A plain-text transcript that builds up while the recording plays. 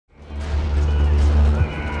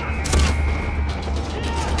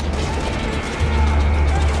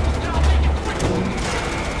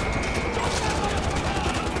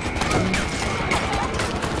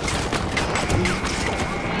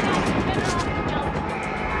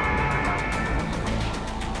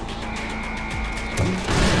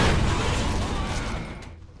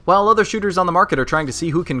While other shooters on the market are trying to see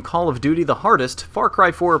who can Call of Duty the hardest, Far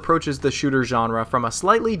Cry 4 approaches the shooter genre from a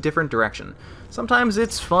slightly different direction. Sometimes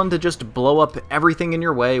it's fun to just blow up everything in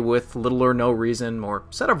your way with little or no reason or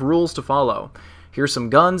set of rules to follow. Here's some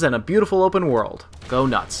guns and a beautiful open world. Go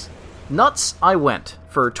nuts. Nuts I went.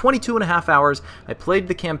 For 22.5 hours, I played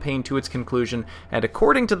the campaign to its conclusion, and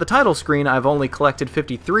according to the title screen, I've only collected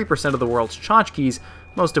 53% of the world's tchotchkes,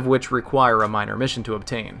 most of which require a minor mission to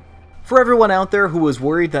obtain. For everyone out there who was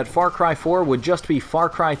worried that Far Cry 4 would just be Far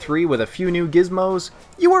Cry 3 with a few new gizmos,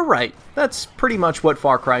 you were right. That's pretty much what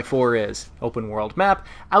Far Cry 4 is. Open world map,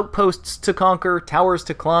 outposts to conquer, towers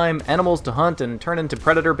to climb, animals to hunt and turn into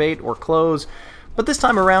predator bait or clothes. But this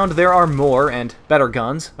time around there are more and better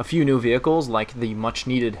guns, a few new vehicles like the much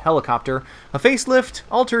needed helicopter, a facelift,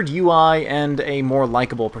 altered UI, and a more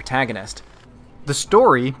likable protagonist. The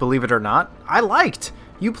story, believe it or not, I liked!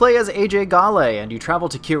 You play as AJ Gale and you travel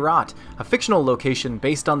to Kirat, a fictional location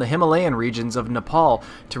based on the Himalayan regions of Nepal,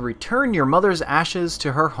 to return your mother's ashes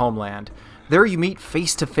to her homeland. There you meet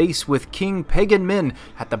face to face with King Pagan Min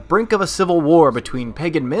at the brink of a civil war between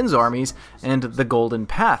Pagan Min's armies and the Golden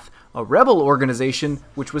Path, a rebel organization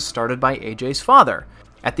which was started by AJ's father.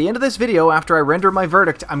 At the end of this video, after I render my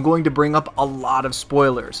verdict, I'm going to bring up a lot of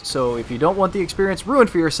spoilers, so if you don't want the experience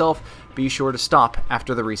ruined for yourself, be sure to stop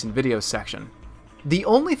after the recent videos section. The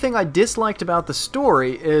only thing I disliked about the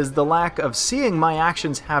story is the lack of seeing my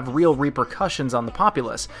actions have real repercussions on the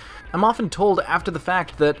populace. I'm often told after the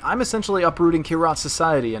fact that I'm essentially uprooting Kirat's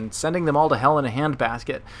society and sending them all to hell in a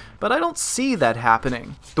handbasket, but I don't see that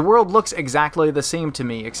happening. The world looks exactly the same to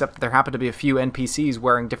me, except there happen to be a few NPCs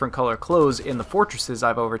wearing different color clothes in the fortresses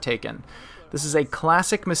I've overtaken. This is a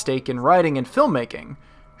classic mistake in writing and filmmaking.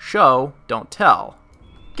 Show, don't tell.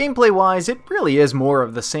 Gameplay-wise, it really is more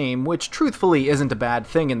of the same, which truthfully isn't a bad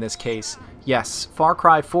thing in this case. Yes, Far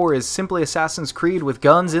Cry 4 is simply Assassin's Creed with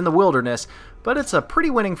guns in the wilderness, but it's a pretty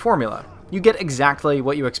winning formula. You get exactly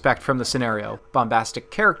what you expect from the scenario.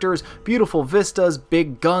 Bombastic characters, beautiful vistas,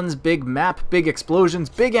 big guns, big map, big explosions,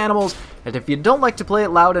 big animals, and if you don't like to play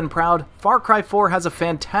it loud and proud, Far Cry 4 has a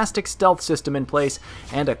fantastic stealth system in place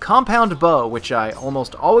and a compound bow, which I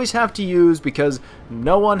almost always have to use because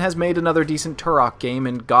no one has made another decent Turok game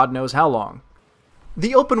in God knows how long.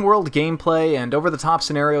 The open-world gameplay and over-the-top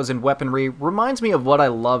scenarios and weaponry reminds me of what I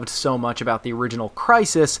loved so much about the original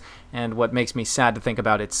Crysis, and what makes me sad to think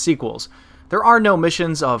about its sequels. There are no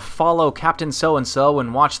missions of follow Captain So-and-so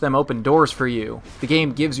and watch them open doors for you. The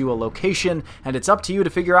game gives you a location, and it's up to you to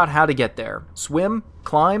figure out how to get there. Swim?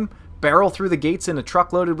 Climb? Barrel through the gates in a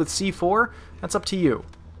truck loaded with C4? That's up to you.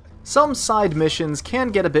 Some side missions can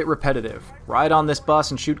get a bit repetitive. Ride on this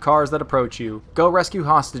bus and shoot cars that approach you. Go rescue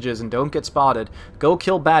hostages and don't get spotted. Go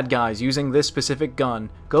kill bad guys using this specific gun.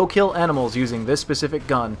 Go kill animals using this specific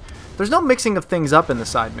gun. There's no mixing of things up in the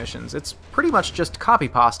side missions. It's pretty much just copy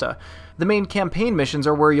pasta. The main campaign missions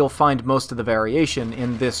are where you'll find most of the variation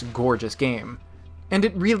in this gorgeous game. And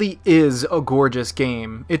it really is a gorgeous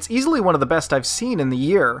game. It's easily one of the best I've seen in the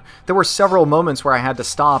year. There were several moments where I had to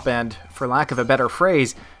stop and, for lack of a better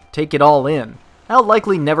phrase, take it all in. I'll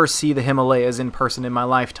likely never see the Himalayas in person in my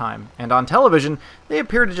lifetime, and on television, they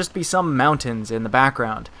appear to just be some mountains in the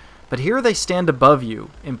background. But here they stand above you,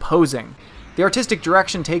 imposing. The artistic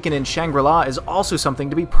direction taken in Shangri-La is also something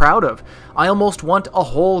to be proud of. I almost want a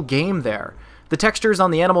whole game there. The textures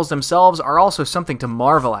on the animals themselves are also something to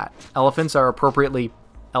marvel at. Elephants are appropriately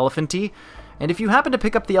elephanty, and if you happen to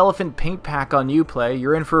pick up the elephant paint pack on Uplay,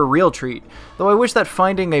 you're in for a real treat, though I wish that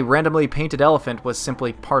finding a randomly painted elephant was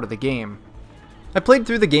simply part of the game. I played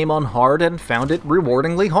through the game on hard and found it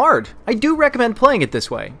rewardingly hard. I do recommend playing it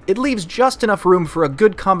this way. It leaves just enough room for a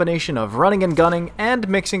good combination of running and gunning and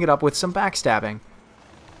mixing it up with some backstabbing.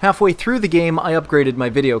 Halfway through the game, I upgraded my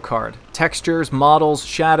video card. Textures, models,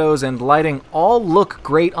 shadows, and lighting all look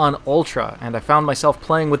great on Ultra, and I found myself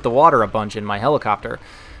playing with the water a bunch in my helicopter.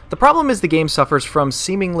 The problem is the game suffers from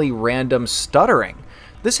seemingly random stuttering.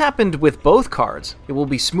 This happened with both cards. It will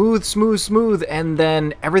be smooth, smooth, smooth, and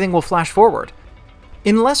then everything will flash forward.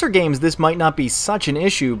 In lesser games this might not be such an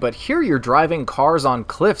issue, but here you're driving cars on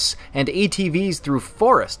cliffs and ATVs through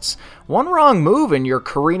forests. One wrong move and you're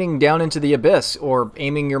careening down into the abyss, or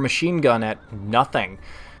aiming your machine gun at nothing.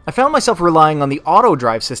 I found myself relying on the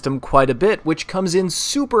auto-drive system quite a bit, which comes in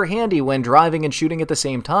super handy when driving and shooting at the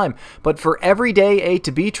same time, but for everyday A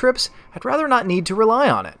to B trips, I'd rather not need to rely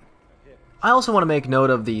on it. I also want to make note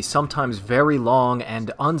of the sometimes very long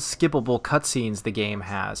and unskippable cutscenes the game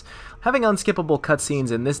has. Having unskippable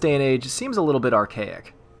cutscenes in this day and age seems a little bit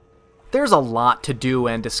archaic. There's a lot to do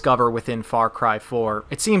and discover within Far Cry 4.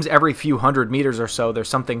 It seems every few hundred meters or so there's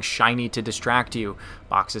something shiny to distract you.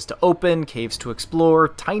 Boxes to open, caves to explore,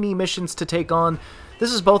 tiny missions to take on.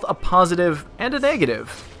 This is both a positive and a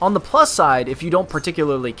negative. On the plus side, if you don't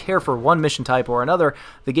particularly care for one mission type or another,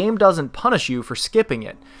 the game doesn't punish you for skipping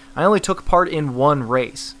it. I only took part in one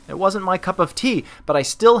race. It wasn't my cup of tea, but I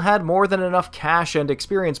still had more than enough cash and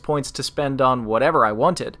experience points to spend on whatever I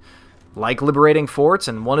wanted. Like liberating forts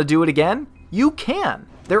and want to do it again? You can!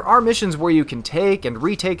 There are missions where you can take and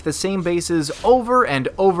retake the same bases over and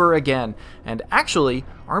over again, and actually,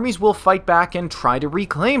 armies will fight back and try to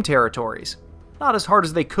reclaim territories. Not as hard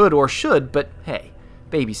as they could or should, but hey,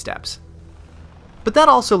 baby steps. But that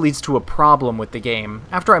also leads to a problem with the game.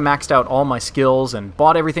 After I maxed out all my skills and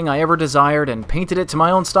bought everything I ever desired and painted it to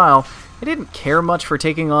my own style, I didn't care much for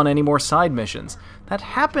taking on any more side missions. That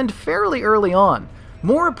happened fairly early on.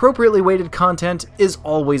 More appropriately weighted content is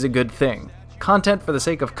always a good thing. Content for the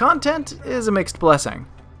sake of content is a mixed blessing.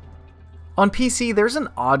 On PC, there's an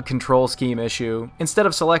odd control scheme issue. Instead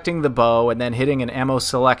of selecting the bow and then hitting an ammo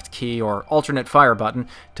select key or alternate fire button,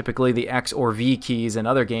 typically the X or V keys in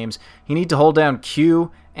other games, you need to hold down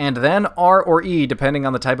Q and then R or E depending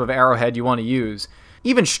on the type of arrowhead you want to use.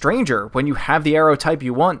 Even stranger, when you have the arrow type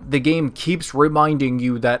you want, the game keeps reminding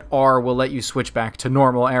you that R will let you switch back to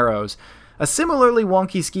normal arrows. A similarly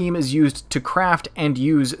wonky scheme is used to craft and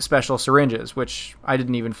use special syringes, which I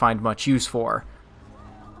didn't even find much use for.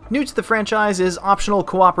 New to the franchise is optional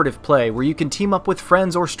cooperative play, where you can team up with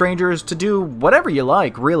friends or strangers to do whatever you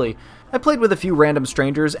like, really. I played with a few random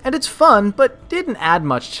strangers, and it's fun, but didn't add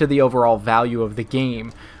much to the overall value of the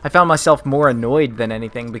game. I found myself more annoyed than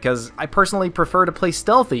anything, because I personally prefer to play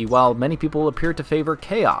stealthy, while many people appear to favor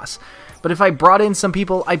chaos. But if I brought in some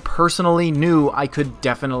people I personally knew, I could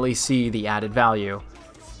definitely see the added value.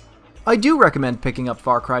 I do recommend picking up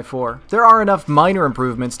Far Cry 4. There are enough minor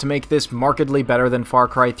improvements to make this markedly better than Far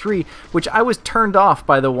Cry 3, which I was turned off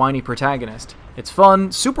by the whiny protagonist. It's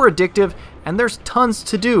fun, super addictive, and there's tons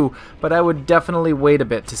to do, but I would definitely wait a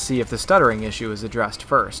bit to see if the stuttering issue is addressed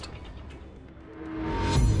first.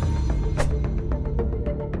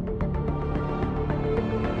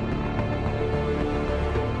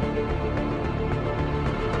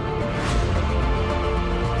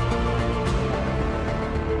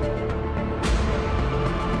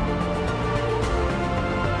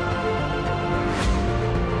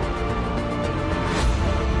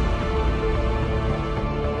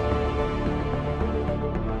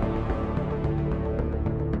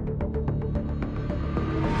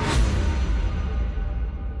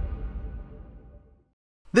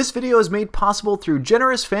 This video is made possible through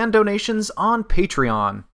generous fan donations on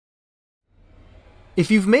Patreon. If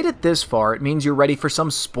you've made it this far, it means you're ready for some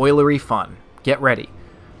spoilery fun. Get ready.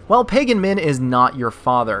 While Pagan Min is not your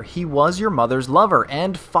father, he was your mother's lover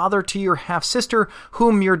and father to your half-sister,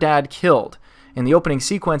 whom your dad killed. In the opening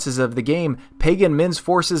sequences of the game, Pagan Min's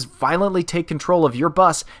forces violently take control of your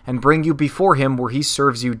bus and bring you before him where he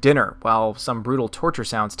serves you dinner, while some brutal torture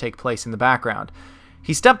sounds take place in the background.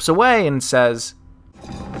 He steps away and says,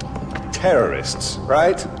 "Terrorists,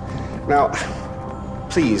 right? Now,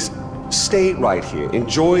 please, stay right here.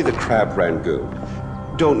 Enjoy the crab rangoon.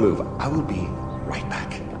 Don't move. I will be right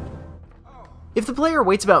back." If the player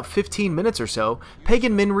waits about 15 minutes or so,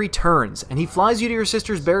 Pagan Min returns, and he flies you to your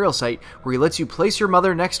sister's burial site, where he lets you place your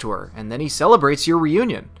mother next to her, and then he celebrates your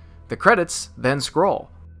reunion. The credits then scroll.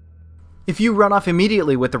 If you run off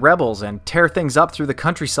immediately with the rebels and tear things up through the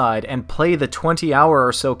countryside and play the 20-hour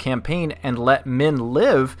or so campaign and let Min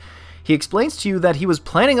live, he explains to you that he was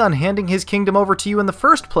planning on handing his kingdom over to you in the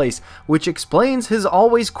first place, which explains his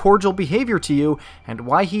always cordial behavior to you and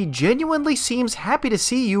why he genuinely seems happy to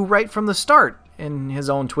see you right from the start, in his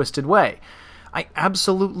own twisted way. I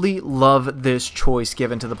absolutely love this choice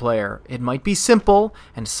given to the player. It might be simple,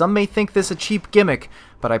 and some may think this a cheap gimmick,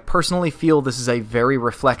 but I personally feel this is a very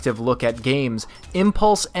reflective look at games,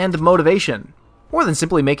 impulse, and motivation. More than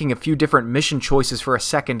simply making a few different mission choices for a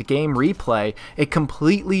second game replay, it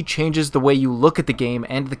completely changes the way you look at the game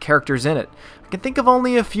and the characters in it. I can think of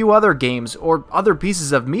only a few other games, or other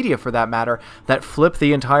pieces of media for that matter, that flip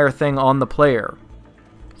the entire thing on the player.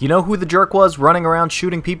 You know who the jerk was running around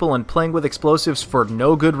shooting people and playing with explosives for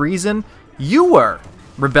no good reason? You were!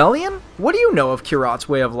 Rebellion? What do you know of Kyrat's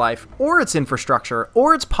way of life, or its infrastructure,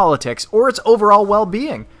 or its politics, or its overall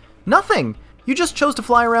well-being? Nothing! You just chose to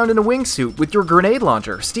fly around in a wingsuit with your grenade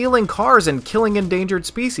launcher, stealing cars and killing endangered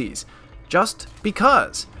species. Just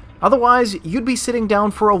because. Otherwise, you'd be sitting down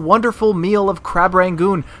for a wonderful meal of crab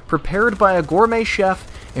rangoon prepared by a gourmet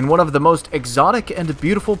chef in one of the most exotic and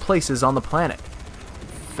beautiful places on the planet.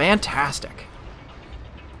 Fantastic.